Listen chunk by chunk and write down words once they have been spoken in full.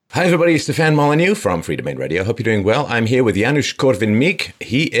Hi everybody, Stefan Molyneux from Free Domain Radio. Hope you're doing well. I'm here with Janusz Korwin-Mikke.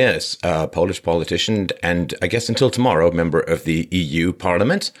 He is a Polish politician and I guess until tomorrow, member of the EU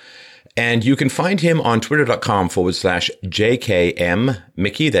Parliament. And you can find him on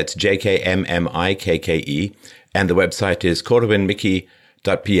twitter.com/JKM-Mikke. That's JKMMIKKE. And the website is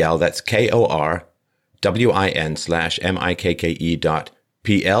Korwin-Mikke.pl. That's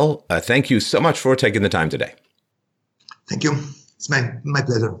KORWIN/MIKKE.pl. Thank you so much for taking the time today. Thank you. It's my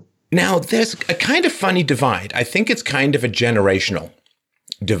pleasure. Now, there's a kind of funny divide. I think it's kind of a generational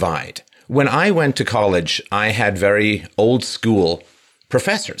divide. When I went to college, I had very old school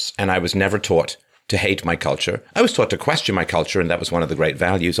professors, and I was never taught to hate my culture. I was taught to question my culture, and that was one of the great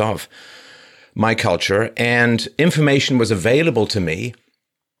values of my culture. And information was available to me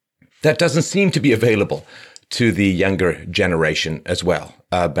that doesn't seem to be available to the younger generation as well,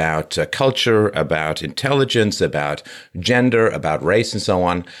 about culture, about intelligence, about gender, about race, and so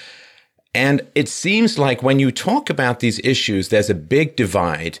on. And it seems like when you talk about these issues, there's a big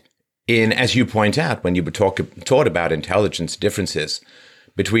divide in, as you point out, when you were taught about intelligence differences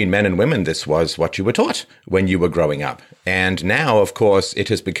between men and women. This was what you were taught when you were growing up. And now, of course, it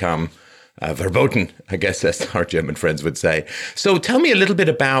has become verboten, I guess, as our German friends would say. So tell me a little bit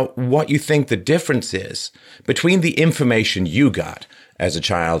about what you think the difference is between the information you got as a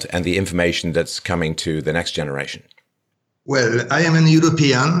child and the information that's coming to the next generation. Well, I am an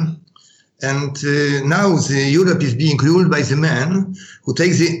European, and now the Europe is being ruled by the man who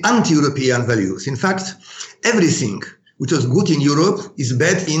takes the anti-European values. In fact, everything which was good in Europe is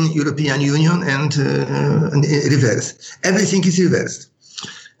bad in European Union and reverse. Everything is reversed.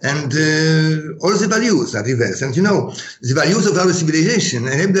 And all the values are reversed. And you know, the values of our civilization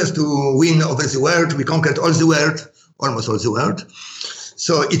enabled us to win over the world. We conquered all the world, almost all the world.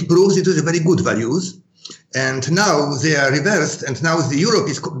 So it proves it was a very good values. And now they are reversed. And now the Europe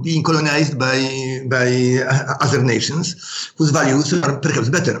is being colonized by other nations whose values are perhaps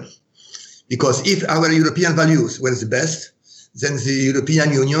better. Because if our European values were the best, then the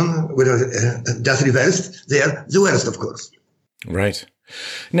European Union were just reversed. They are the worst, of course. Right.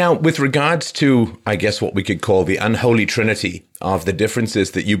 Now, with regards to, I guess, what we could call the unholy trinity of the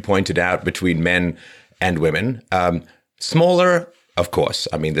differences that you pointed out between men and women, smaller, of course.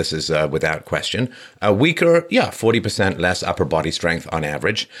 I mean, this is without question. Weaker, 40% less upper body strength on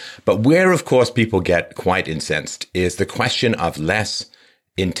average. But where, of course, people get quite incensed is the question of less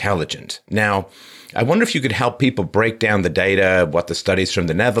intelligent. Now, I wonder if you could help people break down the data, what the studies from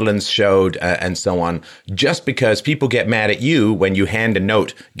the Netherlands showed, and so on, just because people get mad at you when you hand a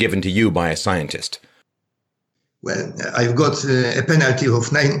note given to you by a scientist. Well, I've got a penalty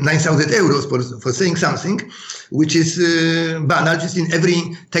of 9,000 euros for saying something which is banal, just in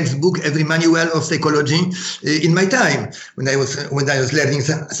every textbook, every manual of psychology. In my time, when I was learning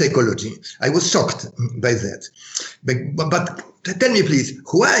psychology, I was shocked by that. But tell me, please,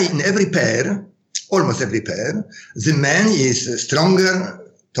 why in every pair, almost every pair, the man is stronger,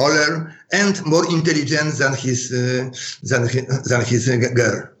 taller, and more intelligent than his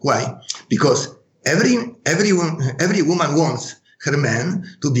girl? Why? Because every woman wants her man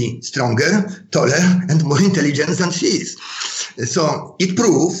to be stronger, taller, and more intelligent than she is. So it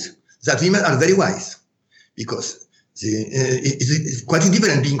proves that women are very wise, because it's quite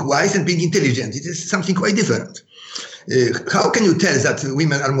different being wise and being intelligent. It is something quite different. How can you tell that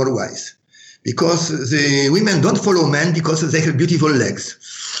women are more wise? Because the women don't follow men because they have beautiful legs.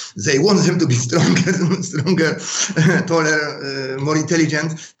 They want them to be stronger, taller, more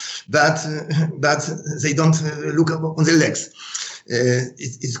intelligent, but they don't look on their legs.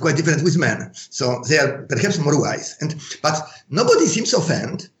 It's quite different with men. So they are perhaps more wise. But nobody seems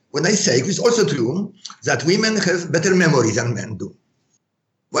offended when I say, which is also true, that women have better memory than men do.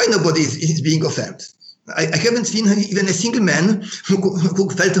 Why nobody is being offended? I haven't seen even a single man who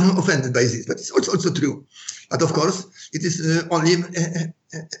felt offended by this, but it's also true. But of course, it is only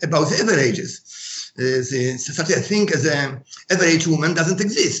about the averages. Such a thing as an average woman doesn't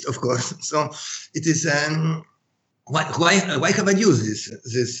exist, of course. So it is why have I used this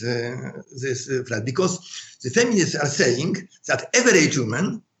phrase? Because the feminists are saying that average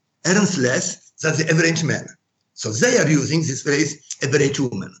woman earns less than the average man. So they are using this phrase, average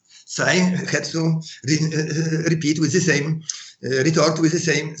woman. So I had to repeat with the same, retort with the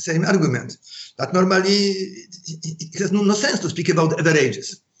same argument. But normally it has no sense to speak about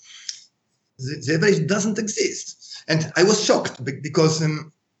averages. The average doesn't exist. And I was shocked because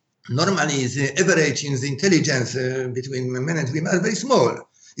normally the average in the intelligence between men and women are very small.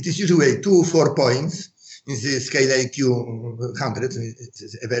 It is usually 2-4 points in the scale IQ 100,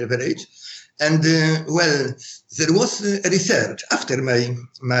 it's average. And well, there was a research after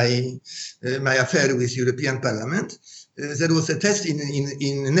my affair with European Parliament. There was a test in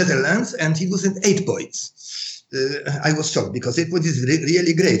Netherlands, and it was at 8 points. I was shocked because it was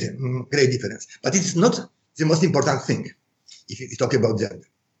really great difference. But it's not the most important thing if you talk about gender.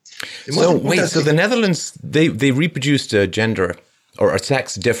 So the Netherlands, they reproduced a gender or a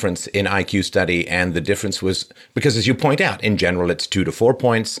sex difference in IQ study, and the difference was, because as you point out, in general, it's 2 to 4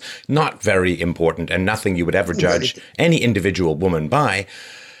 points, not very important and nothing you would ever judge any individual woman by.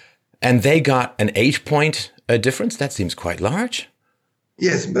 And they got an 8-point difference. That seems quite large.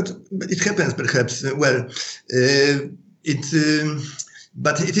 Yes, but it happens perhaps.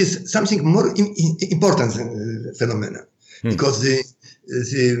 But it is something more important phenomenon because the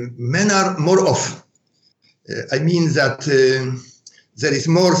men are more off. I mean that there is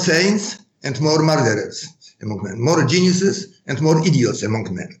more saints and more murderers among men, more geniuses and more idiots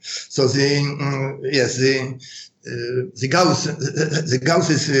among men. So the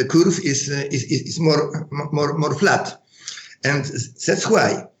Gauss's curve is more flat, and that's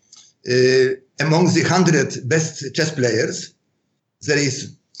why among the 100 best chess players there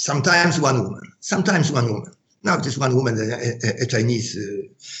is sometimes one woman. Now it is one woman, a Chinese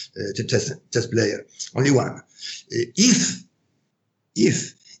chess player, only one.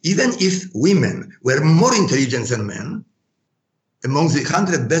 Even if women were more intelligent than men, among the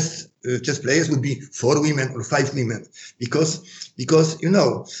 100 best chess players would be 4 women or 5 women, because even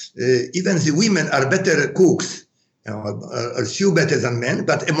the women are better cooks, or few better than men,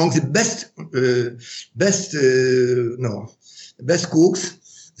 but among the best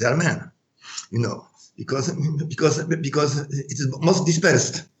cooks, they are men, because it is most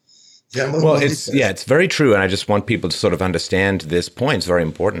dispersed. It's very true. And I just want people to sort of understand this point. It's very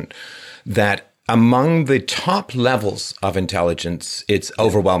important that among the top levels of intelligence, it's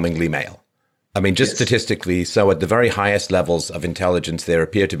overwhelmingly male. I mean, just statistically, so at the very highest levels of intelligence, there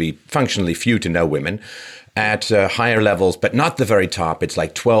appear to be functionally few to no women. At higher levels, but not the very top, it's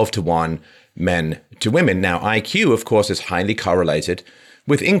like 12 to 1 men to women. Now, IQ, of course, is highly correlated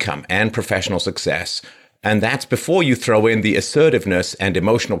with income and professional success. And that's before you throw in the assertiveness and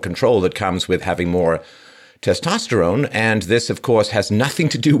emotional control that comes with having more testosterone. And this, of course, has nothing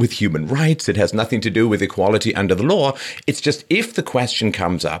to do with human rights. It has nothing to do with equality under the law. It's just if the question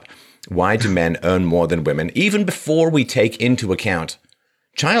comes up, why do men earn more than women? Even before we take into account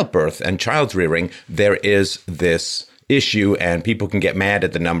childbirth and child rearing, there is this issue, and people can get mad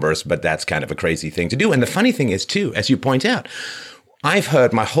at the numbers, but that's kind of a crazy thing to do. And the funny thing is, too, as you point out, I've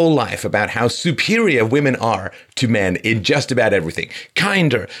heard my whole life about how superior women are to men in just about everything.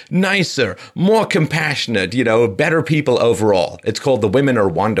 Kinder, nicer, more compassionate, better people overall. It's called the women are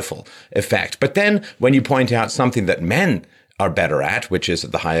wonderful effect. But then when you point out something that men are better at, which is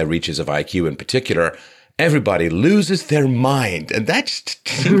at the higher reaches of IQ in particular, everybody loses their mind. And that's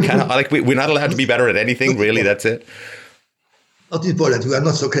kind of like we're not allowed to be better at anything, really. That's it. Not in Poland. We are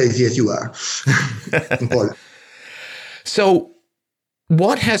not so crazy as you are in Poland. So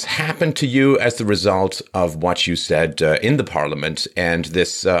what has happened to you as the result of what you said in the parliament and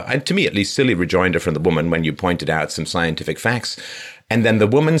this, to me at least, silly rejoinder from the woman when you pointed out some scientific facts? And then the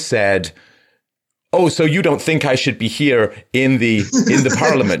woman said, oh, so you don't think I should be here in the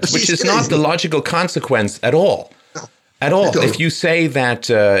parliament, which is not the logical consequence at all. At all. If you say that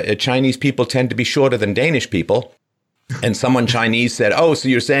Chinese people tend to be shorter than Danish people, and someone Chinese said, oh, so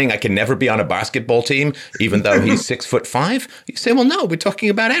you're saying I can never be on a basketball team, even though he's 6'5"? You say, well, no, we're talking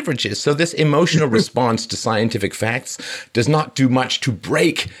about averages. So this emotional response to scientific facts does not do much to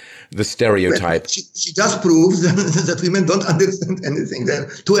break the stereotype. She just proves that women don't understand anything. They're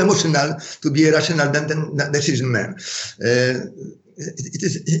too emotional to be a rational decision man. It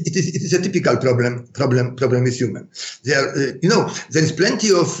is a typical problem with human. There is plenty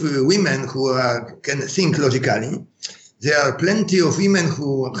of women who can think logically. There are plenty of women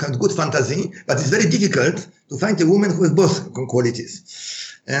who have good fantasy, but it's very difficult to find a woman who has both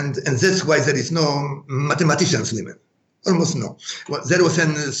qualities. And that's why there is no mathematicians women. Almost no. Well, there was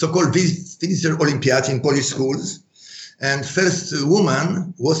a so-called visitor Olympiad in Polish schools, and first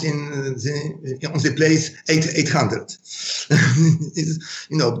woman was on the place 800.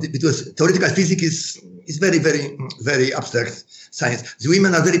 Because theoretical physics is very, very, very abstract science. The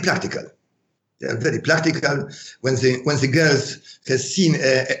women are very practical. They are very practical. When the girls has seen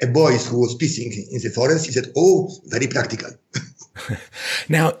a boy who was pissing in the forest, he said, "Oh, very practical."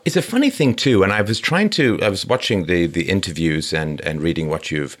 Now, it's a funny thing too, and I was watching the interviews and reading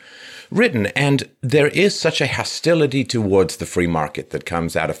what you've written, and there is such a hostility towards the free market that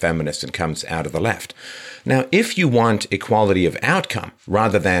comes out of feminists and comes out of the left. Now, if you want equality of outcome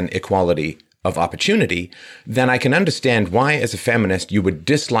rather than equality of opportunity, then I can understand why, as a feminist, you would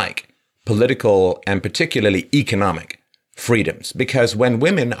dislike political and particularly economic freedoms. Because when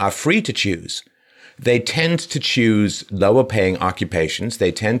women are free to choose, they tend to choose lower paying occupations.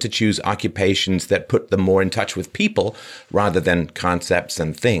 They tend to choose occupations that put them more in touch with people rather than concepts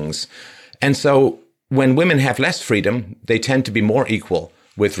and things. And so when women have less freedom, they tend to be more equal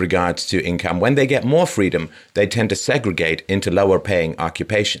with regards to income. When they get more freedom, they tend to segregate into lower paying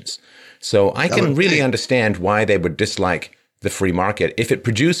occupations. So I can really understand why they would dislike the free market if it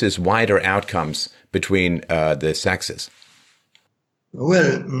produces wider outcomes between the sexes.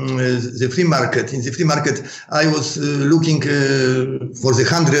 Well, the free market. In the free market, I was looking for the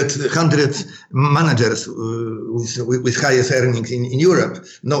 100 managers with highest earnings in Europe.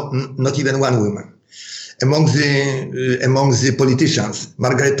 No, not even one woman. Among the politicians,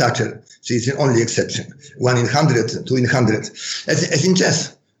 Margaret Thatcher, she is the only exception. 1 in 100, 2 in 100. As in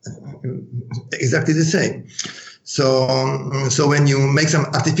chess, exactly the same. So when you make some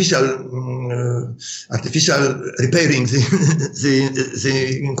artificial repairing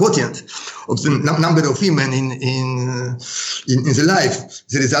the quotient of the number of women in the life,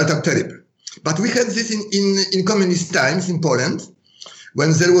 the results are terrible. But we had this in communist times in Poland,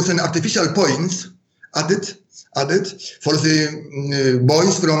 when there was an artificial points added for the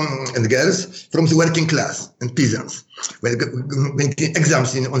boys and girls from the working class and peasants. When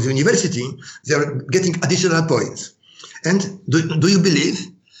exams on the university, they are getting additional points. And do you believe,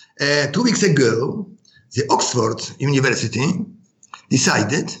 2 weeks ago, the Oxford University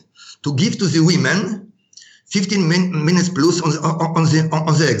decided to give to the women 15 minutes plus on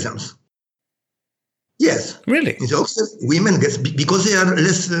the exams. Yes. Really? In the Oxford, women get, because they are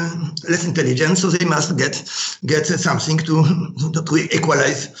less intelligent, so they must get something to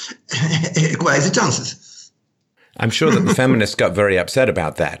equalize the chances. I'm sure that the feminists got very upset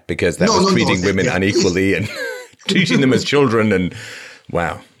about that, because that was treating women unequally and teaching them as children. And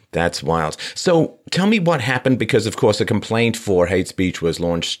wow, that's wild. So tell me what happened, because of course a complaint for hate speech was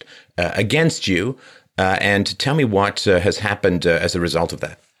launched against you. And tell me what has happened as a result of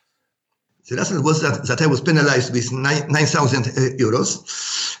that. The result was that I was penalized with 9,000 euros,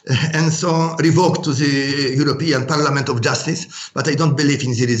 and so revoked to the European Parliament of Justice. But I don't believe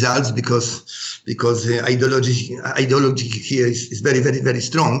in the results because the ideology here is very, very, very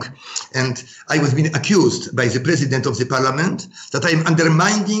strong. And I was being accused by the President of the Parliament that I am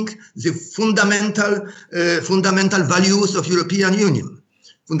undermining the fundamental values of European Union.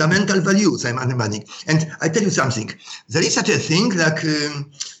 Fundamental values I'm undermining. And I tell you something. There is such a thing like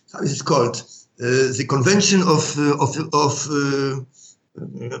how is it called? The Convention of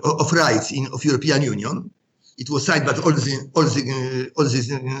Rights of European Union. It was signed by all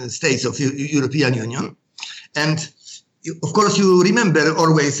the states of European Union, and of course you remember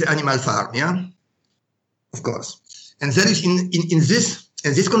always Animal Farm, yeah, of course. And there is in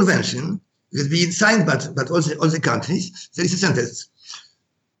this convention, it has been signed by all the countries. There is a sentence: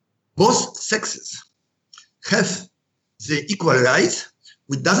 both sexes have the equal rights,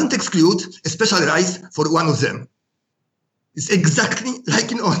 which doesn't exclude a special rights for one of them. It's exactly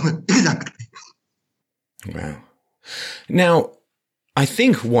like in Orwell. Exactly. Wow. Now, I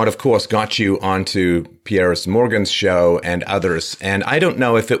think what, of course, got you onto Piers Morgan's show and others, and I don't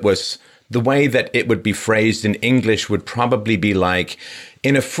know if it was the way that it would be phrased in English would probably be like,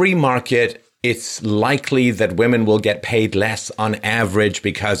 in a free market, it's likely that women will get paid less on average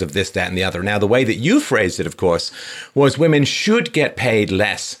because of this, that, and the other. Now, the way that you phrased it, of course, was women should get paid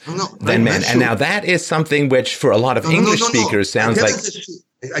less than men. And now that is something which, for a lot of English speakers, sounds like...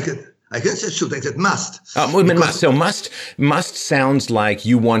 I can say should, I said must. Women must. So must sounds like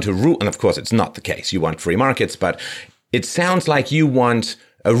you want a rule. And of course, it's not the case. You want free markets, but it sounds like you want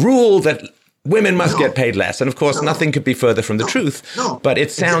a rule that women must get paid less. And of course, nothing could be further from the truth. But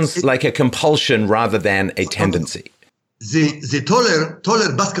it sounds like a compulsion rather than a tendency. The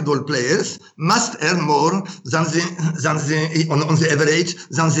taller basketball players must earn more than on the average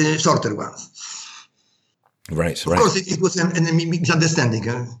than the shorter ones. Right. Of course, it was a misunderstanding.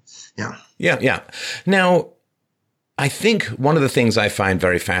 Yeah. Now, I think one of the things I find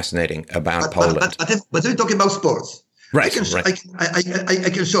very fascinating about Poland. But we're talking about sports. Right. I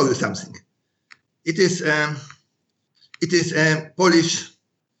can show you something. It is Polish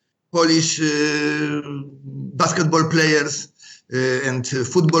basketball players and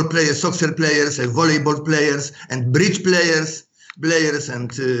football players, soccer players, and volleyball players, and bridge players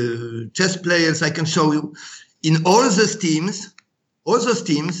and chess players. I can show you. In all those teams,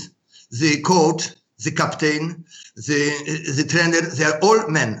 the coach, the captain, the trainer, they are all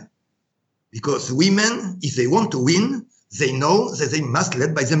men. Because women, if they want to win, they know that they must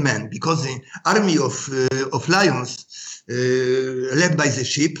lead by the men, because the army of lions led by the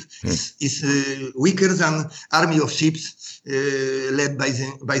sheep is weaker than army of sheep led by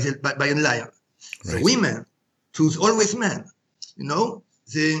a lion. Right. The women choose always men. You know,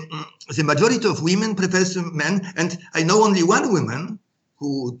 the majority of women prefers men, and I know only one woman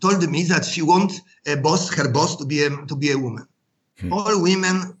who told me that she wants her boss to be a woman. All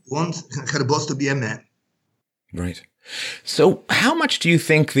women want her boss to be a man. Right. So how much do you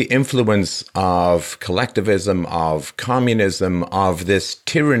think the influence of collectivism, of communism, of this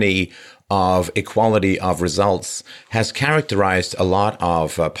tyranny of equality of results has characterized a lot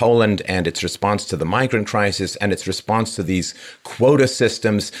of Poland and its response to the migrant crisis and its response to these quota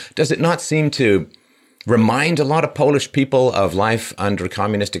systems? Does it not seem to remind a lot of Polish people of life under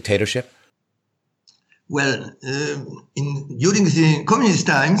communist dictatorship? Well, during the communist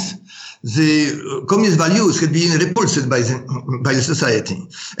times, the communist values had been repulsed by the society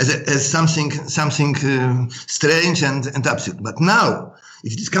as something strange and absurd. But now,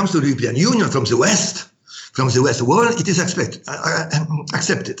 if it comes to the European Union from the West world, it is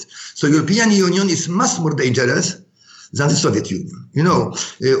accepted. So European Union is much more dangerous than the Soviet Union. You know,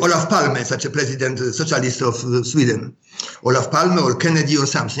 Olof Palme, such a president, socialist of Sweden, Olof Palme or Kennedy or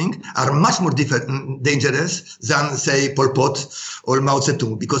something, are much more dangerous than, say, Pol Pot or Mao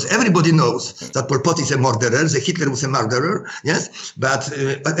Zedong, because everybody knows that Pol Pot is a murderer, that Hitler was a murderer, yes, but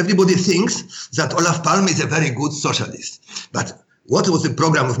everybody thinks that Olof Palme is a very good socialist. But what was the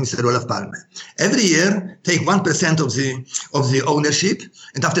program of Mr. Olof Palme? Every year, take 1% of the ownership,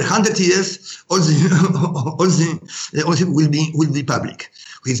 and after 100 years, all the ownership will be public.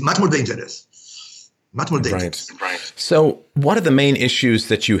 It's much more dangerous. Much more dangerous. Right. So, what are the main issues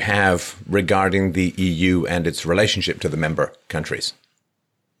that you have regarding the EU and its relationship to the member countries?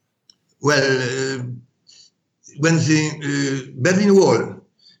 Well, when the Berlin Wall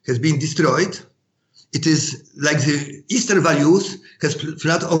has been destroyed, it is like the Eastern values has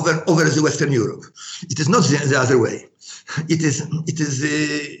flooded over the Western Europe. It is not the other way. It is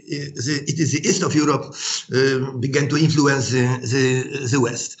the East of Europe began to influence the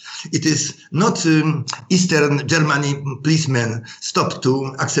West. It is not Eastern Germany policemen stopped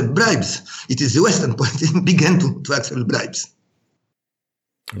to accept bribes. It is the Western politics began to accept bribes.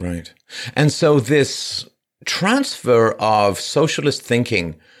 Right. And so this transfer of socialist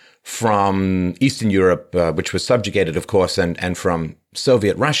thinking from Eastern Europe, which was subjugated, of course, and from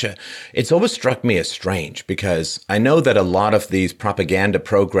Soviet Russia, it's always struck me as strange, because I know that a lot of these propaganda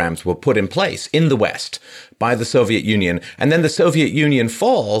programs were put in place in the West by the Soviet Union, and then the Soviet Union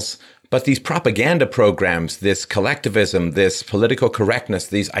falls, but these propaganda programs, this collectivism, this political correctness,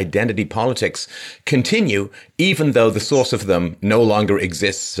 these identity politics continue, even though the source of them no longer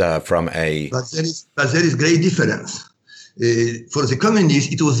exists from a... But there is great difference. For the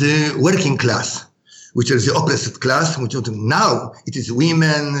communists, it was the working class, which is the oppressed class, which now it is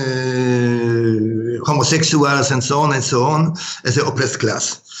women, homosexuals, and so on, as the oppressed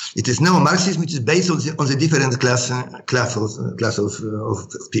class. It is neo-Marxism, which is based on the different class of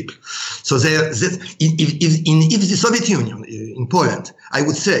people. So if the Soviet Union, in Poland, I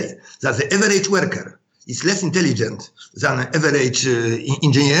would say that the average worker is less intelligent than an average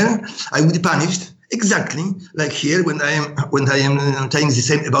engineer, I would be punished. Exactly like here, when I am telling the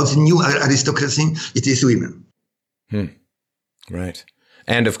same about the new aristocracy, it is women. Right.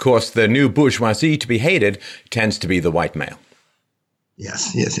 And of course, the new bourgeoisie to be hated tends to be the white male.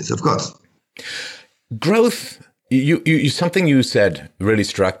 Yes, of course. Growth, you something you said really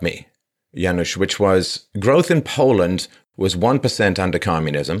struck me, Janusz, which was growth in Poland was 1% under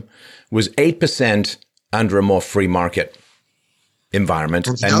communism, was 8% under a more free market enviorment,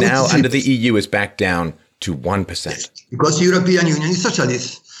 and now under the EU is back down to 1%. Yes, because the European Union is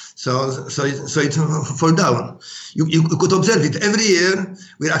socialist, so it fall down. You could observe it every year.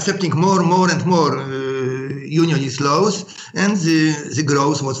 We are accepting more and more unionist laws, and the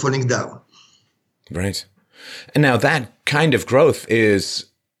growth was falling down. Right, and now that kind of growth is,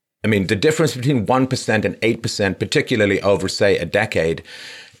 I mean, the difference between 1% and 8%, particularly over, say, a decade,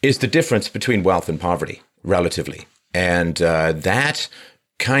 is the difference between wealth and poverty, relatively. And that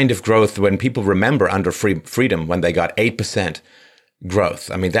kind of growth, when people remember under freedom, when they got 8%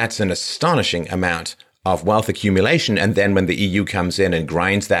 growth, I mean, that's an astonishing amount of wealth accumulation. And then when the EU comes in and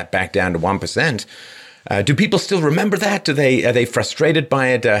grinds that back down to 1%, do people still remember that? Are they frustrated by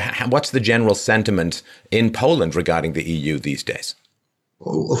it? What's the general sentiment in Poland regarding the EU these days?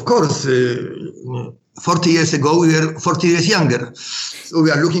 Oh, of course, 40 years ago, we were 40 years younger. So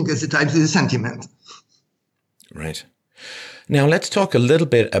we are looking at the times with the sentiment. Right. Now, let's talk a little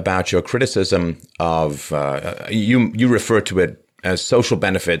bit about your criticism of, you refer to it as social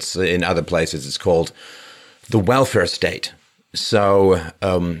benefits. In other places, it's called the welfare state. So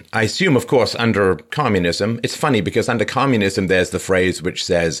I assume, of course, under communism, it's funny because under communism, there's the phrase which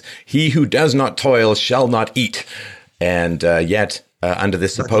says, "He who does not toil shall not eat." And yet, under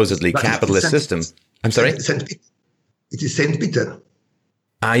this supposedly capitalist system, I'm sorry? It is Saint Peter.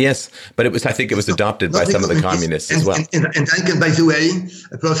 Ah, yes, but I think it was adopted by some of the communists as well. And I can, by the way,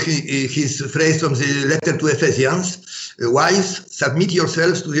 approach his phrase from the letter to Ephesians: "Wives, submit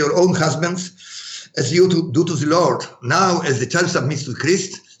yourselves to your own husbands, as you do to the Lord. Now, as the church submits to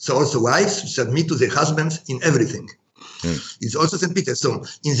Christ, so also wives submit to their husbands in everything." It's also Saint Peter. So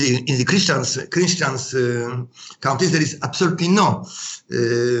in the Christians countries, there is absolutely no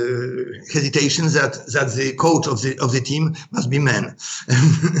hesitation that the coach of the team must be men.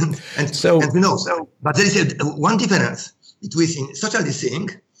 and we know. So, but there is one difference between socialist saying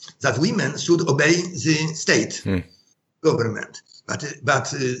that women should obey the state government, but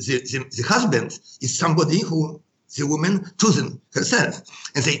the husband is somebody who the woman chosen herself,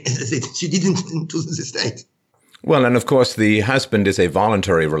 and she didn't choose the state. Well, and of course, the husband is a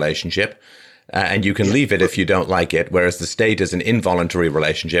voluntary relationship, and you can leave it if you don't like it, whereas the state is an involuntary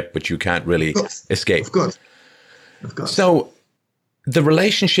relationship, which you can't really escape. Of course. So the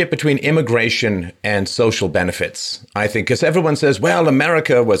relationship between immigration and social benefits, I think, because everyone says, well,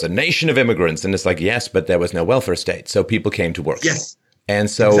 America was a nation of immigrants. And it's like, yes, but there was no welfare state. So people came to work. Yes. And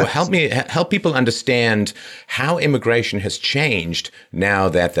so help people understand how immigration has changed now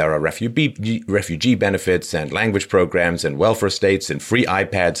that there are refugee benefits and language programs and welfare states and free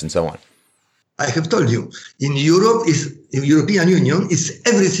iPads and so on. I have told you, in Europe, European Union is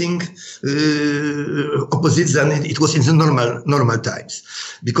everything opposite than it was in the normal times.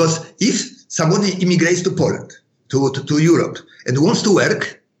 Because if somebody immigrates to Poland, to Europe, and wants to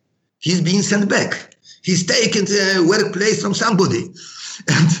work, he's being sent back. He's taken the workplace from somebody.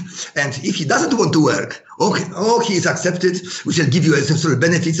 And if he doesn't want to work, he is accepted, we shall give you some sort of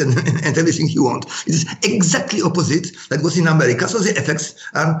benefits and everything you want. It is exactly opposite that was in America. So the effects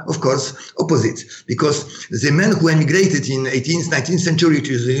are, of course, opposite. Because the men who emigrated in 18th, 19th century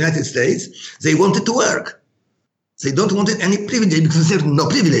to the United States, they wanted to work. They don't want any privilege because there are no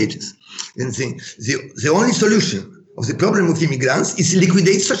privileges. And the only solution of the problem of immigrants is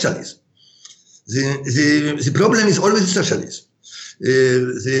liquidate socialism. The problem is always socialism.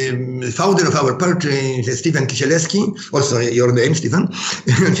 The founder of our party, Stefan, also your name, Stefan,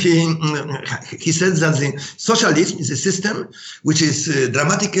 he said that the socialism is a system which is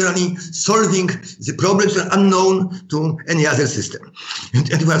dramatically solving the problems that are unknown to any other system.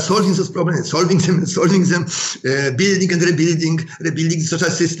 And we are solving those problems, solving them, building and rebuilding social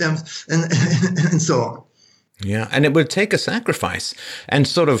systems, and so on. Yeah, and it would take a sacrifice. And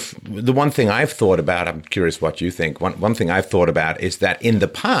sort of the one thing I've thought about, I'm curious what you think, one thing I've thought about is that in the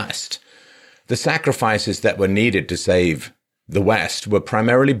past, the sacrifices that were needed to save the West were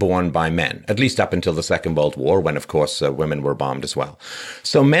primarily borne by men, at least up until the Second World War, when, of course, women were bombed as well.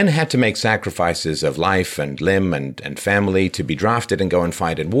 So men had to make sacrifices of life and limb and family to be drafted and go and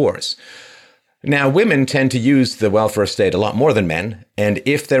fight in wars. Now, women tend to use the welfare state a lot more than men, and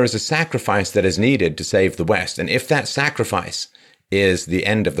if there is a sacrifice that is needed to save the West, and if that sacrifice is the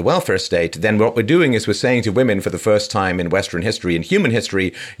end of the welfare state, then what we're doing is we're saying to women for the first time in Western history, in human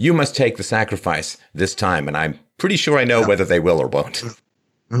history, you must take the sacrifice this time, and I'm pretty sure I know whether they will or won't.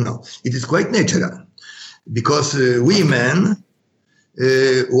 No, it is quite natural, because we men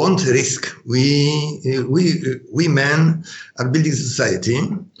want risk. We men are building society,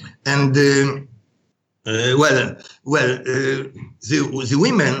 and the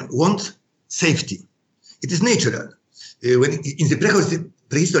women want safety. It is natural. When in the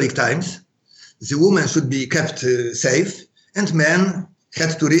prehistoric times, the woman should be kept safe, and men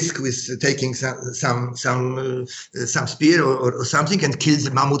had to risk with taking some spear or something and kill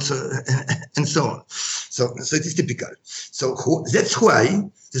the mammoths and so on. So it is typical. So that's why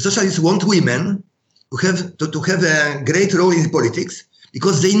the socialists want women to have a great role in politics,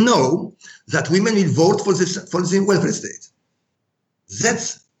 because they know that women will vote for the welfare state.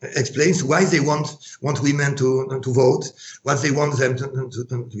 That explains why they want women to vote, what they want them to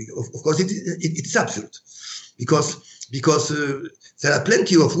be. Of course, it's absurd, because there are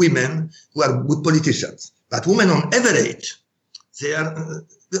plenty of women who are good politicians, but women on average, they are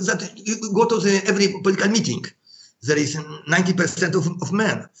that you go to every political meeting, there is 90% of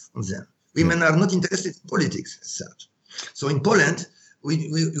men on them. Women are not interested in politics as such. So in Poland, we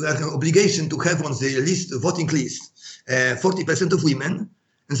have an obligation to have on the voting list, 40% of women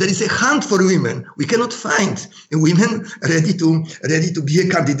And there is a hunt for women. We cannot find women ready to be a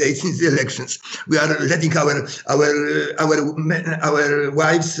candidate in the elections. We are letting our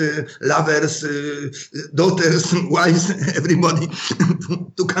wives, lovers, daughters, wives, everybody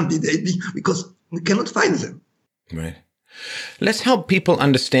to candidate because we cannot find them. Right. Let's help people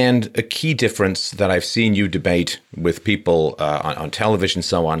understand a key difference that I've seen you debate with people on television,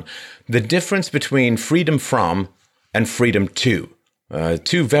 so on. The difference between freedom from and freedom to.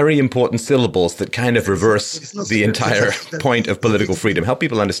 Two very important syllables that kind of reverse the entire point of political freedom. Help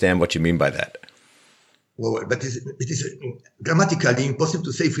people understand what you mean by that. Well, but it is grammatically impossible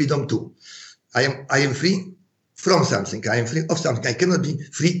to say freedom to. I am free from something. I am free of something. I cannot be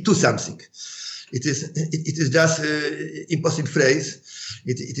free to something. It is just impossible phrase.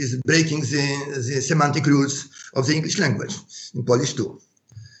 It is breaking the semantic rules of the English language in Polish too.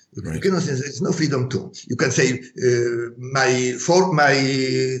 Right. You cannot say there is no freedom to. You can say my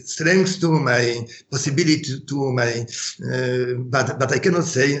strength to, my possibility to, but I cannot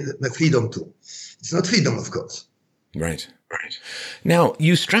say my freedom to. It's not freedom, of course. Right. Right. Now,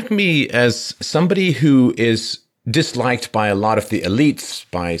 you struck me as somebody who is disliked by a lot of the elites,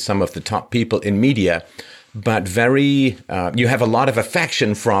 by some of the top people in media, but you have a lot of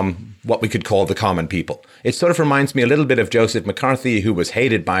affection from what we could call the common people. It sort of reminds me a little bit of Joseph McCarthy, who was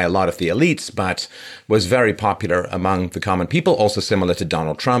hated by a lot of the elites, but was very popular among the common people. Also similar to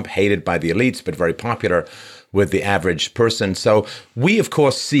Donald Trump, hated by the elites, but very popular with the average person. So we, of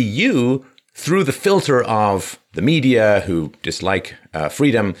course, see you through the filter of the media who dislike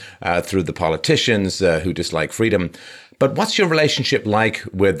freedom, through the politicians who dislike freedom. But what's your relationship like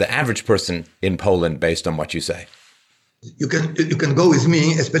with the average person in Poland based on what you say? You can go with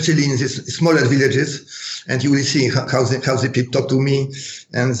me, especially in these smaller villages, and you will see how the people talk to me,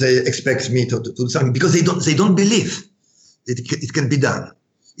 and they expect me to do something because they don't believe that it can be done.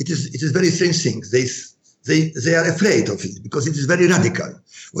 It is very strange thing. They are afraid of it because it is very radical.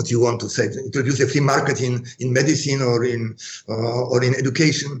 What you want to say, introduce a free market in medicine or in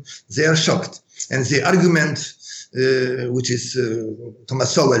education, they are shocked, and the argument, which is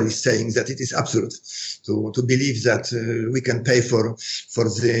Thomas Sowell is saying that it is absurd to believe that we can pay for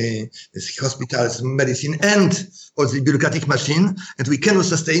the hospitals, medicine, and for the bureaucratic machine, and we cannot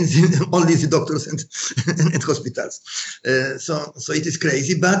sustain only the doctors and hospitals. So it is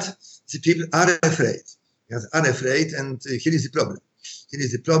crazy, but the people are afraid. Yes, are afraid, and here is the problem. Here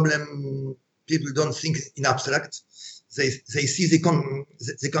is the problem. People don't think in abstract. They see the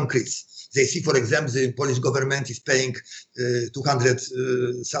concrete. They see, for example, the Polish government is paying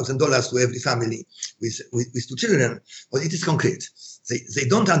 $200,000 to every family with two children. But it is concrete. They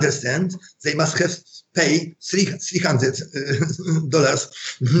don't understand. They must have pay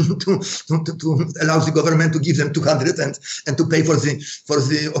 $300 to allow the government to give them 200 and to pay for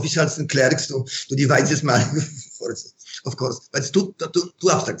the officials and clerics to divide this money. Of course, but it's too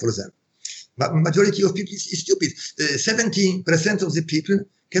abstract for them. But majority of people is stupid. 70% of the people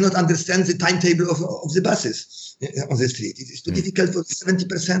cannot understand the timetable of the buses on the street. It is too difficult for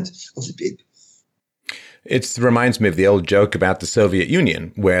 70% of the people. It reminds me of the old joke about the Soviet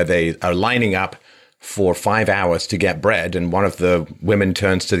Union, where they are lining up for 5 hours to get bread, and one of the women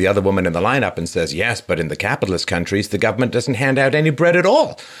turns to the other woman in the lineup and says, yes, but in the capitalist countries, the government doesn't hand out any bread at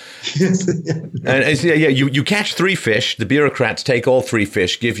all. Yes. And you catch 3 fish, the bureaucrats take all 3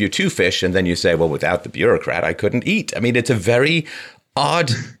 fish, give you 2 fish, and then you say, well, without the bureaucrat, I couldn't eat. I mean, it's a very odd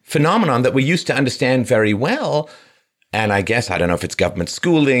phenomenon that we used to understand very well. And I guess, I don't know if it's government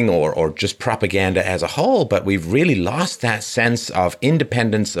schooling or just propaganda as a whole, but we've really lost that sense of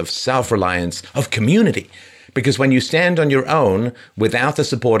independence, of self-reliance, of community. Because when you stand on your own, without the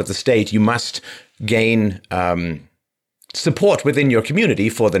support of the state, you must gain support within your community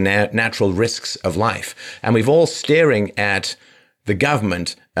for the natural risks of life. And we've all staring at the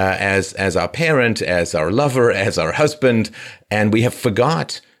government as our parent, as our lover, as our husband, and we have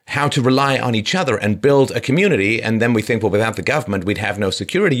forgot how to rely on each other and build a community. And then we think, well, without the government, we'd have no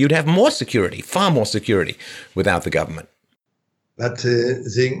security. You'd have more security, far more security without the government. But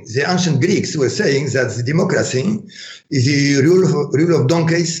the ancient Greeks were saying that the democracy is the rule of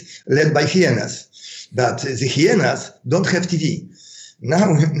donkeys led by hyenas. But the hyenas don't have TV.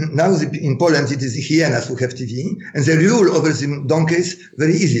 Now in Poland, it is the hyenas who have TV, and they rule over the donkeys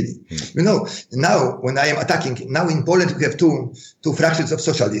very easily. You know, now when I am attacking, now in Poland we have two fractions of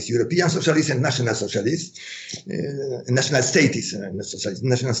socialists, European socialists and national socialists, national statists,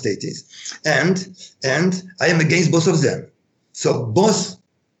 and I am against both of them. So both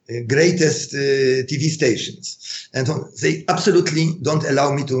greatest TV stations, and they absolutely don't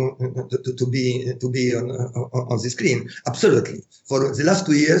allow me to be on the screen. Absolutely, for the last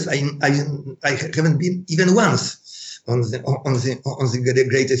 2 years, I haven't been even once on the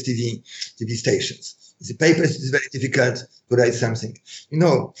greatest TV stations. The papers is very difficult to write something.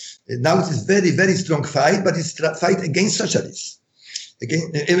 Now it is very, very strong fight, but it's fight against socialists,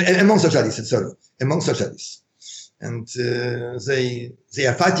 among socialists. And they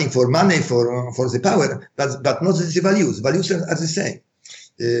are fighting for money, for the power, but not the values. Values are the same.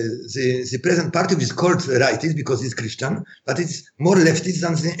 The present party is called rightist because it's Christian, but it's more leftist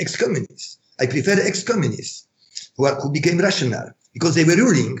than the ex-communists. I prefer ex-communists who became rational because they were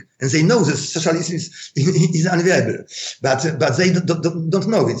ruling and they know that socialism is unviable, but they don't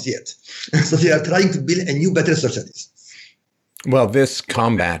know it yet. So they are trying to build a new, better socialism. Well, this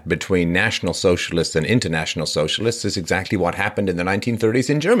combat between National Socialists and International Socialists is exactly what happened in the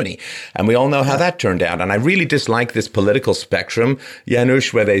 1930s in Germany. And we all know how that turned out. And I really dislike this political spectrum,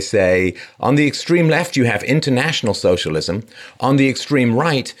 Janusz, where they say, on the extreme left, you have international socialism. On the extreme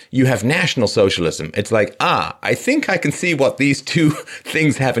right, you have National Socialism. It's like, I think I can see what these two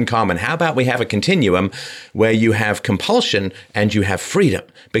things have in common. How about we have a continuum where you have compulsion and you have freedom?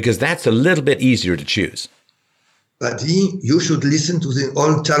 Because that's a little bit easier to choose. But you should listen to the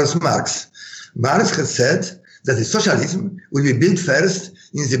old Charles Marx. Marx has said that the socialism will be built first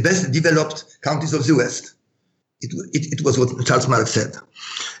in the best developed countries of the West. It was what Charles Marx said.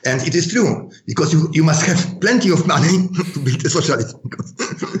 And it is true, because you must have plenty of money to build a socialism.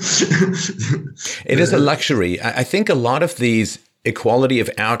 It is a luxury. I think a lot of these equality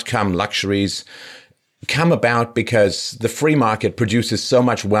of outcome luxuries come about because the free market produces so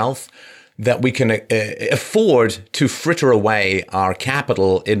much wealth that we can afford to fritter away our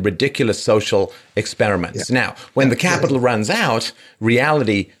capital in ridiculous social experiments. Yeah. Now, when the capital runs out,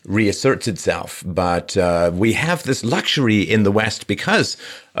 reality reasserts itself. But we have this luxury in the West because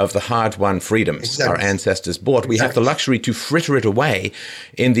of the hard-won freedoms our ancestors bought. We have the luxury to fritter it away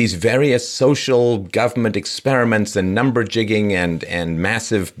in these various social government experiments and number jigging and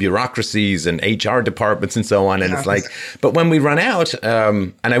massive bureaucracies and HR departments and so on. And it's like, but when we run out,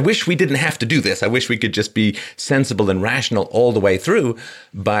 and I wish we didn't have to do this. I wish we could just be sensible and rational all the way through.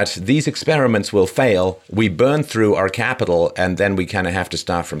 But these experiments will fail. We burn through our capital, and then we kind of have to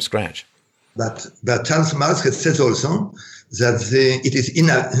start from scratch. But Charles Marx has said also that it is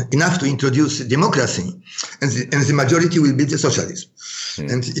enough to introduce democracy, and the majority will build a socialism.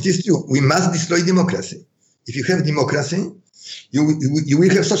 And it is true. We must destroy democracy. If you have democracy, you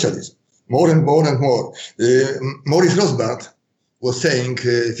will have socialism. More and more and more. Maurice Rothbard was saying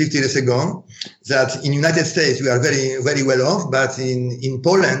 50 years ago that in United States you are very, very well off, but in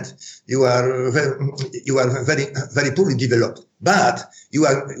Poland you are very, very poorly developed. But we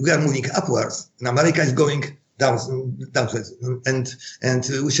are moving upwards, and America is going downwards. And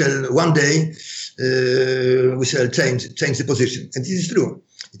we shall one day change the position. And it is true.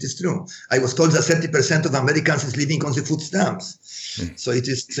 It is true. I was told that 30% of Americans is living on the food stamps. So it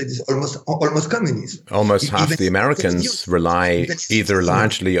is almost communism. Almost half the Americans rely either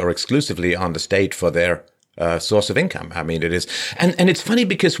largely or exclusively on the state for their source of income. I mean, it is. And it's funny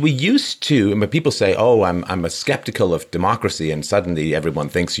because we used to, when people say, oh, I'm a skeptical of democracy, and suddenly everyone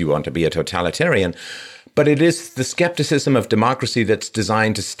thinks you want to be a totalitarian. But it is the skepticism of democracy that's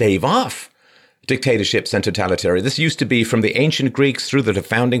designed to stave off dictatorships and totalitarianism. This used to be from the ancient Greeks through the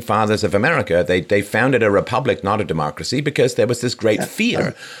founding fathers of America. They founded a republic, not a democracy, because there was this great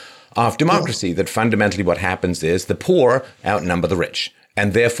fear of democracy, that fundamentally what happens is the poor outnumber the rich.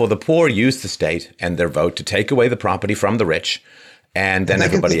 And therefore the poor use the state and their vote to take away the property from the rich. And then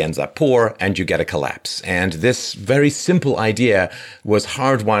everybody ends up poor and you get a collapse. And this very simple idea was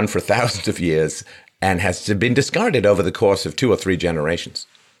hard won for thousands of years and has been discarded over the course of 2 or 3 generations.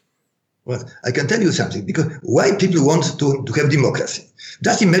 Well, I can tell you something, because why people want to have democracy.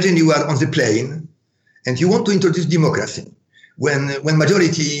 Just imagine you are on the plane and you want to introduce democracy. When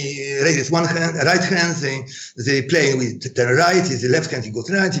majority raises one hand, right hand, the plane will turn right, the left hand it goes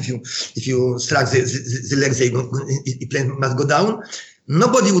right. If you strike the legs, the plane must go down.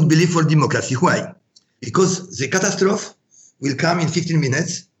 Nobody would believe for democracy. Why? Because the catastrophe will come in 15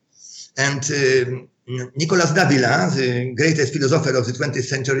 minutes, and Nicolas Davila, the greatest philosopher of the 20th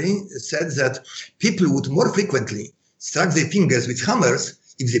century, said that people would more frequently strike their fingers with hammers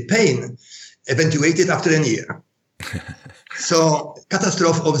if the pain eventuated after a year. So,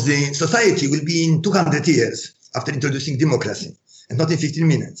 catastrophe of the society will be in 200 years after introducing democracy, and not in 15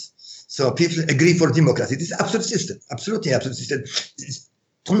 minutes. So, people agree for democracy. It is absurd system, absolutely absurd system.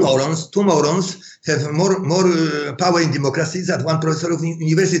 Two morons have more power in democracy than one professor of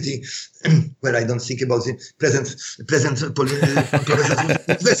university. Well, I don't think about the present professors of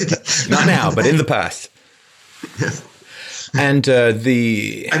university. Not now, but in the past. Yes. And I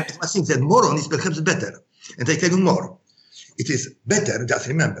think that moron is perhaps better. And I tell you more. It is better, just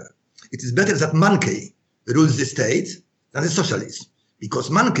remember, it is better that monkey rules the state than the socialist. Because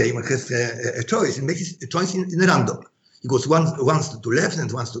monkey has a choice, and makes a choice in random. He goes once to left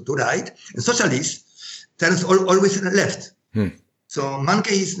and once to right. And socialist turns always left. So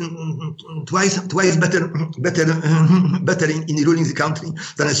monkey is twice better in ruling the country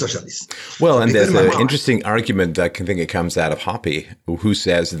than a socialist. Well, and there's an interesting argument that I think it comes out of Hoppe, who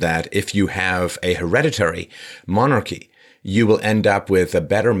says that if you have a hereditary monarchy, you will end up with a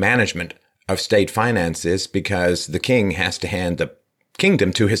better management of state finances because the king has to hand the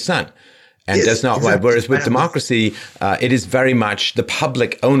kingdom to his son. And yes, does not, exactly. Whereas with democracy, it is very much the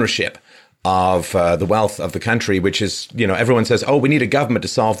public ownership of the wealth of the country, which is, everyone says, oh, we need a government to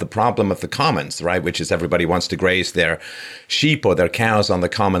solve the problem of the commons, right? Which is everybody wants to graze their sheep or their cows on the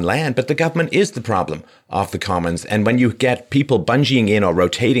common land. But the government is the problem of the commons. And when you get people bungeeing in or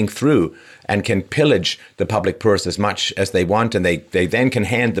rotating through and can pillage the public purse as much as they want, and they then can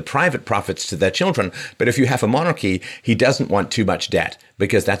hand the private profits to their children. But if you have a monarchy, he doesn't want too much debt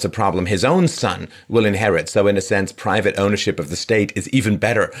because that's a problem his own son will inherit. So in a sense, private ownership of the state is even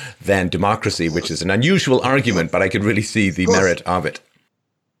better than democracy, which is an unusual argument, but I could really see the merit of it.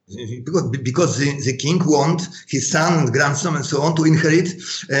 Because the king wants his son and grandson and so on to inherit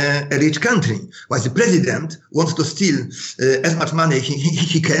a rich country, while the president wants to steal as much money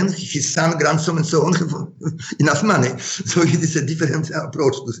he can. His son, grandson, and so on have enough money. So it is a different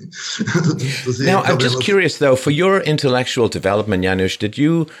approach to the Now, I'm just curious, though, for your intellectual development, Janusz, did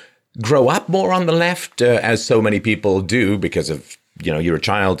you grow up more on the left, as so many people do because of you're a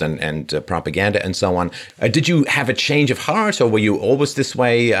child and propaganda and so on. Did you have a change of heart, or were you always this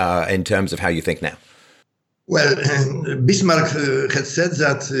way in terms of how you think now? Well, Bismarck had said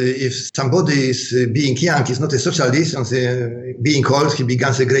that if somebody is being young, is not a socialist, and being old, he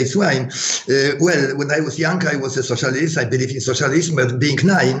becomes a great swine. Well, when I was young, I was a socialist. I believe in socialism, but being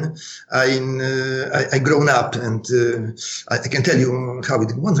 9, I grown up, and I can tell you how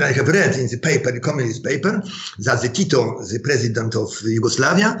it was. I have read in the paper, the communist paper, that the Tito, the president of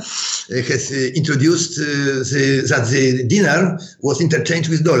Yugoslavia, has introduced that the dinar was interchanged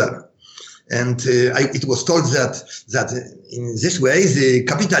with dollar. And it was told that in this way the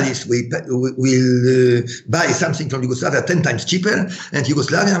capitalists will buy something from Yugoslavia 10 times cheaper, and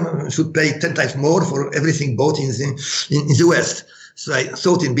Yugoslavia should pay 10 times more for everything bought in the West. So I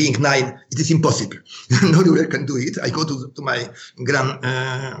thought, in being 9, it is impossible. No ruler can do it. I go to my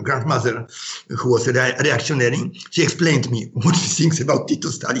grandmother, who was a reactionary. She explained to me what she thinks about Tito,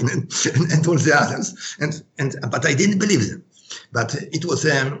 Stalin, and all the others. But I didn't believe them. But it was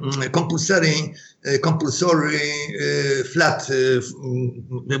a compulsory flat. You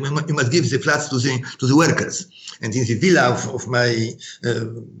must give the flats to the workers. And in the villa of my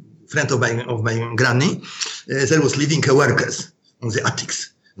friend of my granny, there was living workers on the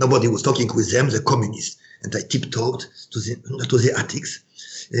attics. Nobody was talking with them, the communists. And I tiptoed to the attics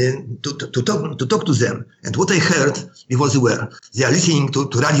to talk to them. And what I heard before they are listening to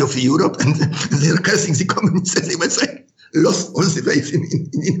Radio Free Europe, and they are cursing the communists, and they were saying, lost all the faith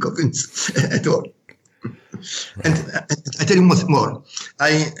in communists at all. And I tell you more.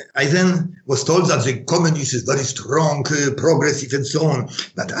 I then was told that the communist is very strong, progressive, and so on.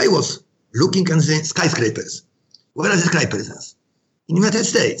 But I was looking at the skyscrapers. Where are the skyscrapers? In the United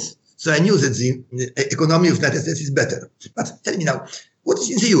States. So I knew that the economy of the United States is better. But tell me now, what is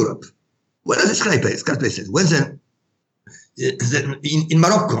in Europe? Where are the skyscrapers? In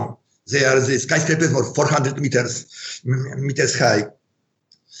Morocco, they are the skyscrapers for 400 meters high.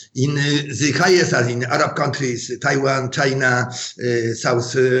 In the highest are in Arab countries, Taiwan, China,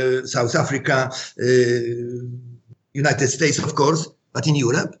 South Africa, United States, of course. But in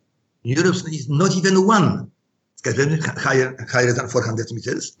Europe is not even one skyscraper higher than 400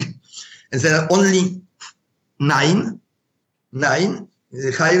 meters. And there are only nine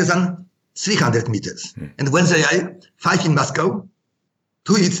higher than 300 meters. And when there are 5 in Moscow,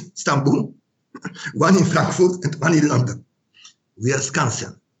 2 in Istanbul, 1 in Frankfurt, and 1 in London. We are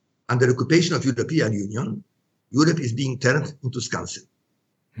Skansen. Under occupation of European Union, Europe is being turned into Skansen.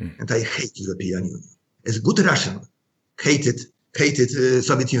 And I hate European Union. As a good Russian, hated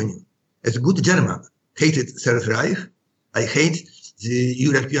Soviet Union. As a good German, hated Third Reich. I hate the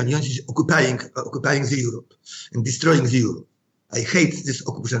European Union is occupying the Europe and destroying the Europe. I hate this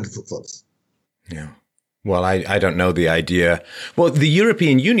occupation force. Yeah. Well, I don't know the idea. Well, the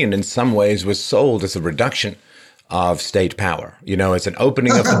European Union in some ways was sold as a reduction of state power, as an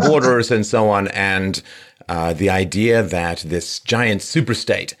opening of the borders and so on. And the idea that this giant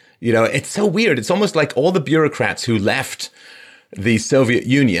superstate, it's so weird. It's almost like all the bureaucrats who left the Soviet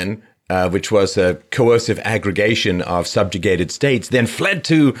Union, which was a coercive aggregation of subjugated states, then fled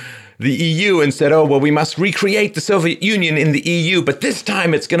to the EU and said, oh, well, we must recreate the Soviet Union in the EU, but this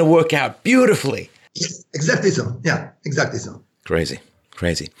time it's going to work out beautifully. Yes, exactly so. Yeah, exactly so. Crazy.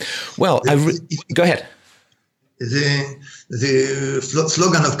 Well, go ahead. The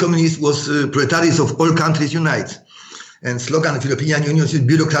slogan of communists was proletarians of all countries unite. And slogan of European Union is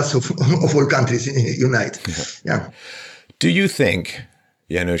bureaucrats of all countries unite. Yeah. Do you think,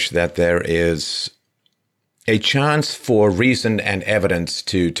 Janusz, that there is a chance for reason and evidence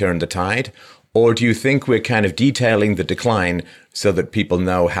to turn the tide? Or do you think we're kind of detailing the decline so that people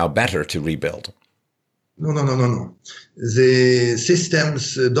know how better to rebuild? No. The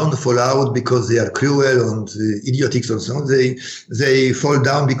systems don't fall out because they are cruel and idiotic or so. They fall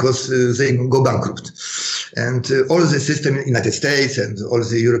down because they go bankrupt. And all the system in the United States and all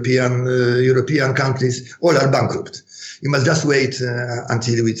the European countries, all are bankrupt. You must just wait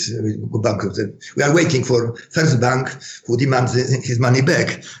until it go bankrupt. We are waiting for first bank who demands his money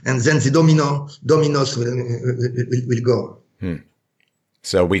back, and then the dominoes will go.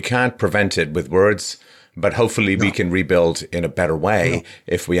 So we can't prevent it with words, but hopefully we can rebuild in a better way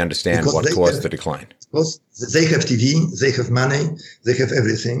if we understand what caused the decline. Because they have TV, they have money, they have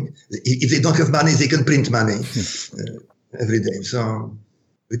everything. If they don't have money, they can print money every day. So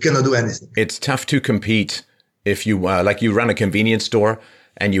we cannot do anything. It's tough to compete if you you run a convenience store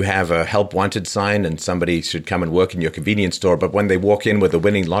and you have a help wanted sign and somebody should come and work in your convenience store. But when they walk in with a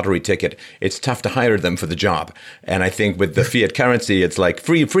winning lottery ticket, it's tough to hire them for the job. And I think with the fiat currency, it's like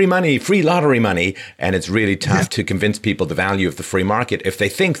free money, free lottery money. And it's really tough to convince people the value of the free market if they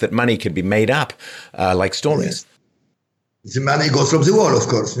think that money can be made up like stories. Yes. The money goes from the wall, of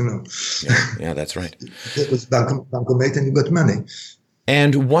course, Yeah, that's right. It was bancomat and you got money.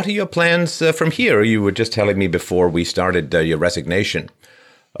 And what are your plans from here? You were just telling me before we started your resignation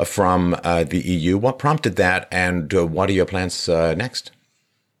from the EU. What prompted that, and what are your plans next?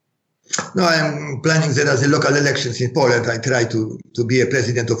 No, I'm planning that as the local elections in Poland, I try to be a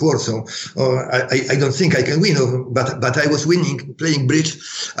president of Warsaw. I don't think I can win, but I was winning, playing bridge.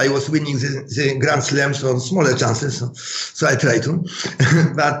 I was winning the Grand Slams on smaller chances, so I try to.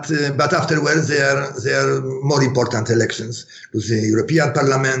 but afterwards, there are more important elections to the European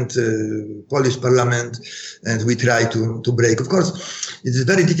Parliament, Polish Parliament, and we try to break. Of course, it is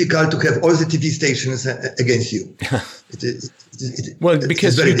very difficult to have all the TV stations against you.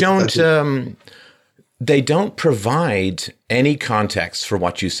 Because you don't, they don't provide any context for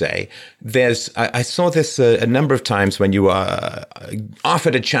what you say. I saw this a number of times when you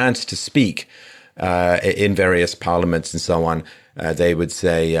offered a chance to speak in various parliaments and so on. They would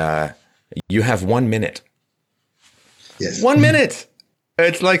say, you have 1 minute. Yes. 1 minute.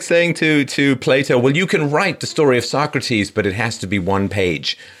 It's like saying to Plato, well, you can write the story of Socrates, but it has to be 1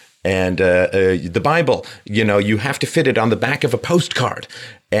 page. And the Bible, you have to fit it on the back of a postcard.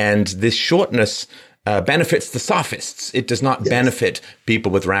 And this shortness benefits the sophists. It does not benefit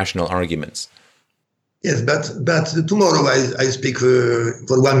people with rational arguments. Yes, but tomorrow I speak for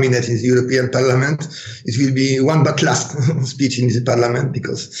 1 minute in the European Parliament. It will be one but last speech in the Parliament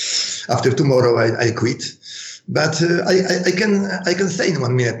because after tomorrow I quit. But I can say in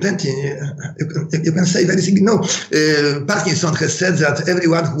 1 minute plenty. You can say very thing. No, Parkinson has said that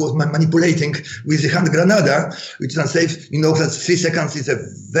everyone who was manipulating with the hand granada, which is unsafe, that 3 seconds is a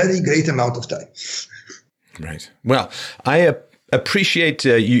very great amount of time. Right. Well, I appreciate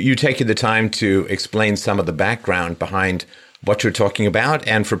you taking the time to explain some of the background behind what you're talking about.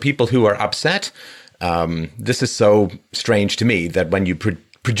 And for people who are upset, this is so strange to me that when you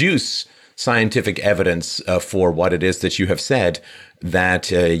produce scientific evidence for what it is that you have said,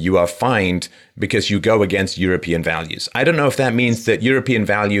 that you are fined because you go against European values. I don't know if that means that European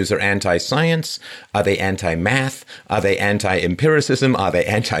values are anti-science. Are they anti-math? Are they anti-empiricism? Are they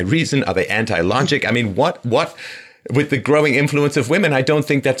anti-reason? Are they anti-logic? I mean, what with the growing influence of women, I don't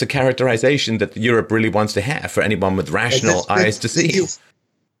think that's a characterization that Europe really wants to have for anyone with rational eyes to see.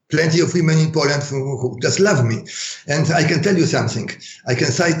 Plenty of women in Poland who just love me. And I can tell you something. I can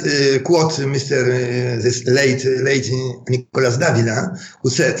quote this late Nicolas Davila, who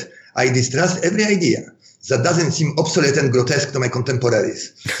said, I distrust every idea that doesn't seem obsolete and grotesque to my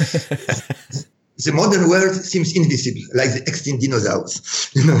contemporaries. The modern world seems invisible, like the extinct dinosaurs.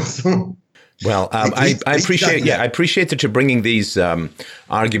 So well, I appreciate that you're bringing these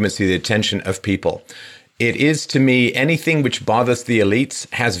arguments to the attention of people. it is to me anything which bothers the elites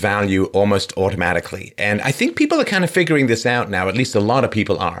has value almost automatically. And I think people are kind of figuring this out now, at least a lot of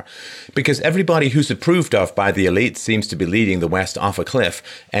people are, because everybody who's approved of by the elites seems to be leading the West off a cliff,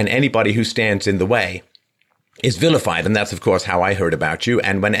 and anybody who stands in the way is vilified. And that's, of course, how I heard about you.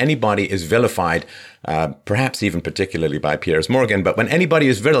 And when anybody is vilified, perhaps even particularly by Piers Morgan, but when anybody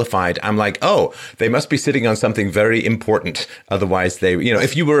is vilified, I'm like, oh, they must be sitting on something very important. Otherwise, they,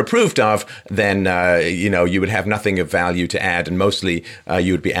 if you were approved of, then, you would have nothing of value to add. And mostly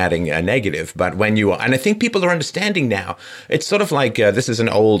you would be adding a negative. But when you are, and I think people are understanding now, it's sort of like, this is an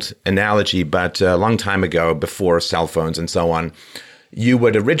old analogy, but a long time ago, before cell phones and so on, you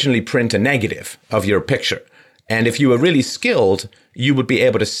would originally print a negative of your picture. And if you were really skilled, you would be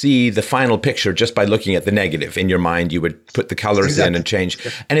able to see the final picture just by looking at the negative. In your mind, you would put the colors in and change.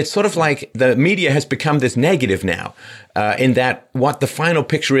 And it's sort of like the media has become this negative now, in that what the final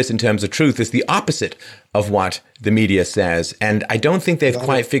picture is in terms of truth is the opposite of what the media says. And I don't think they've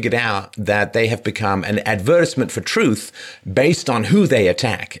quite figured out that they have become an advertisement for truth based on who they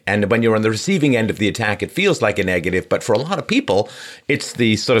attack. And when you're on the receiving end of the attack, it feels like a negative. But for a lot of people, it's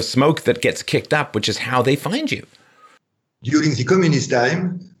the sort of smoke that gets kicked up, which is how they find you. During the communist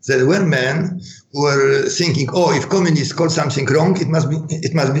time, there were men who were thinking, "Oh, if communists call something wrong, it must be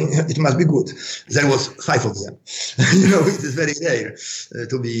good." There was 5 of them. It is very rare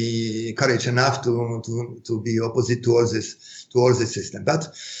to be courage enough to be opposite to all this system.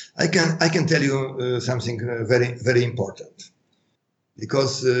 But I can tell you something very, very important,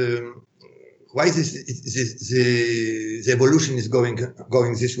 because why the evolution is going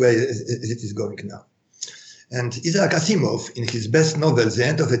this way as it is going now. And Isaac Asimov, in his best novel, The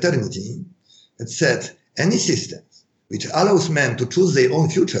End of Eternity, had said, any system which allows men to choose their own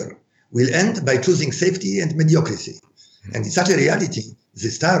future will end by choosing safety and mediocrity. And in such a reality, the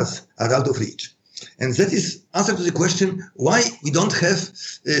stars are out of reach. And that is answer to the question why we don't have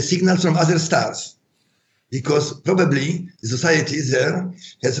signals from other stars. Because probably the society there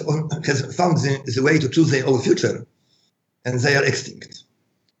has found the way to choose their own future, and they are extinct.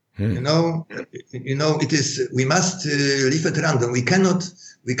 It is, we must live at random. We cannot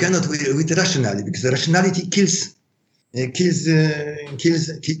with rationality, because the rationality kills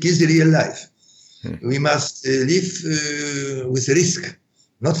the real life. We must live with risk,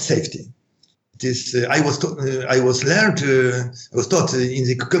 not safety. It is, I was taught in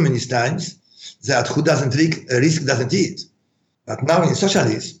the communist times that who doesn't risk doesn't eat. But now in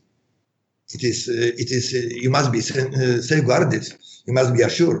socialism, it is you must be safeguarded. You must be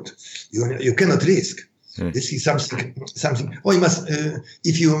assured. You cannot risk. This is something. Oh, you must.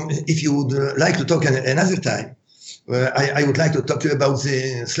 If you would like to talk another time, I would like to talk to you about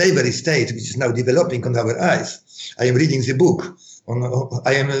the slavery state, which is now developing on our eyes. I am reading the book.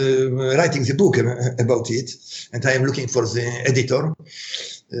 I am writing the book about it, and I am looking for the editor.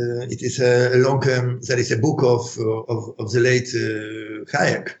 It is a long. There is a book of the late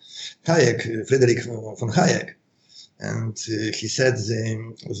Hayek, Frederick von Hayek. And he said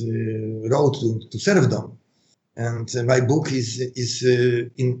the road to serfdom. And my book is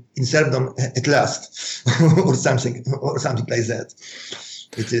in serfdom at last, or something like that.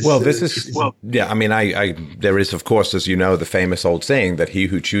 It is, there is, of course, as you know, the famous old saying that he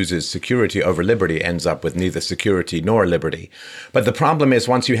who chooses security over liberty ends up with neither security nor liberty. But the problem is,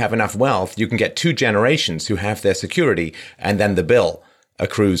 once you have enough wealth, you can get 2 generations who have their security, and then the bill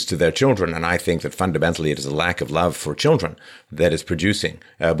accrues to their children. And I think that fundamentally it is a lack of love for children that is producing.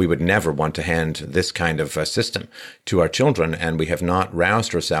 We would never want to hand this kind of system to our children, and we have not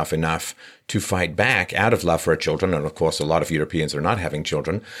roused ourselves enough to fight back out of love for our children. And of course, a lot of Europeans are not having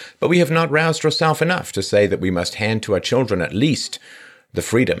children, but we have not roused ourselves enough to say that we must hand to our children at least the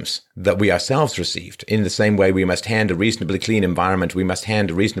freedoms that we ourselves received. In the same way, we must hand a reasonably clean environment, we must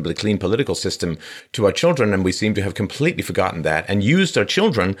hand a reasonably clean political system to our children, and we seem to have completely forgotten that and used our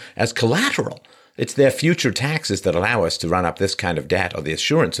children as collateral. It's their future taxes that allow us to run up this kind of debt, or the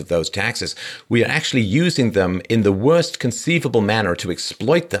assurance of those taxes. We are actually using them in the worst conceivable manner to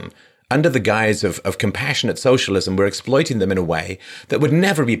exploit them. Under the guise of compassionate socialism, we're exploiting them in a way that would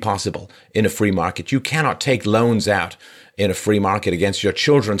never be possible in a free market. You cannot take loans out in a free market against your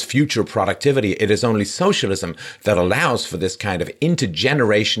children's future productivity. It is only socialism that allows for this kind of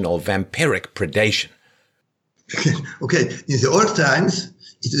intergenerational vampiric predation. Okay, in the old times,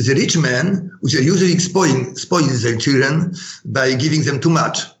 it is the rich men which are usually spoiling their children by giving them too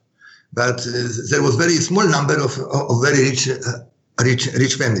much. But there was very small number of very rich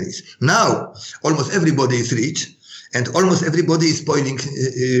families. Now, almost everybody is rich, and almost everybody is spoiling his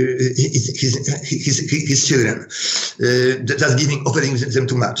children, just offering them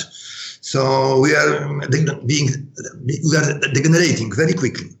too much. So we are degenerating very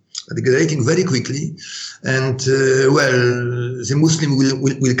quickly. And the Muslim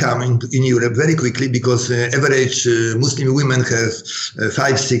will come in Europe very quickly, because average Muslim women have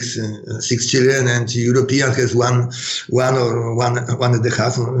 6 children, and European has one or one and a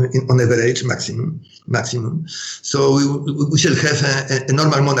half on average maximum. So we shall have a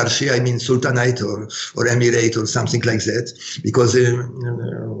normal monarchy, I mean sultanate or emirate or something like that, because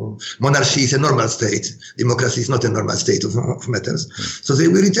monarchy is a normal state. Democracy is not a normal state of matters. So they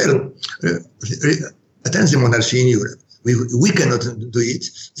will return the monarchy in Europe. We cannot do it.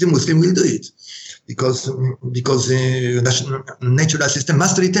 The Muslim will do it, because the natural system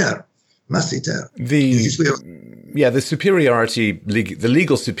must return. The superiority, the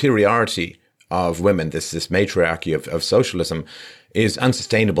legal superiority of women, this matriarchy of socialism, is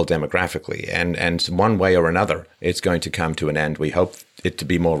unsustainable demographically, and one way or another, it's going to come to an end. We hope it to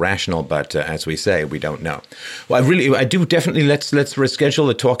be more rational, but as we say, we don't know. Well, I do definitely let's reschedule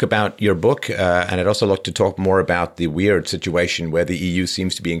to talk about your book, and I'd also like to talk more about the weird situation where the EU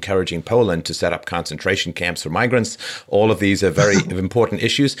seems to be encouraging Poland to set up concentration camps for migrants. All of these are very important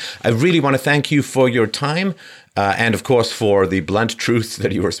issues. I really want to thank you for your time. And of course, for the blunt truth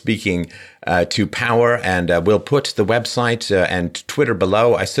that you were speaking to power. And we'll put the website and Twitter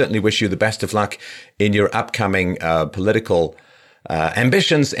below. I certainly wish you the best of luck in your upcoming political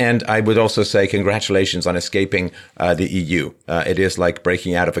ambitions. And I would also say congratulations on escaping the EU. It is like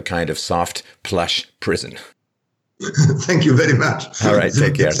breaking out of a kind of soft, plush prison. Thank you very much. All right.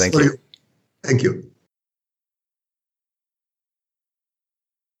 Take care. Thank you. Thank you.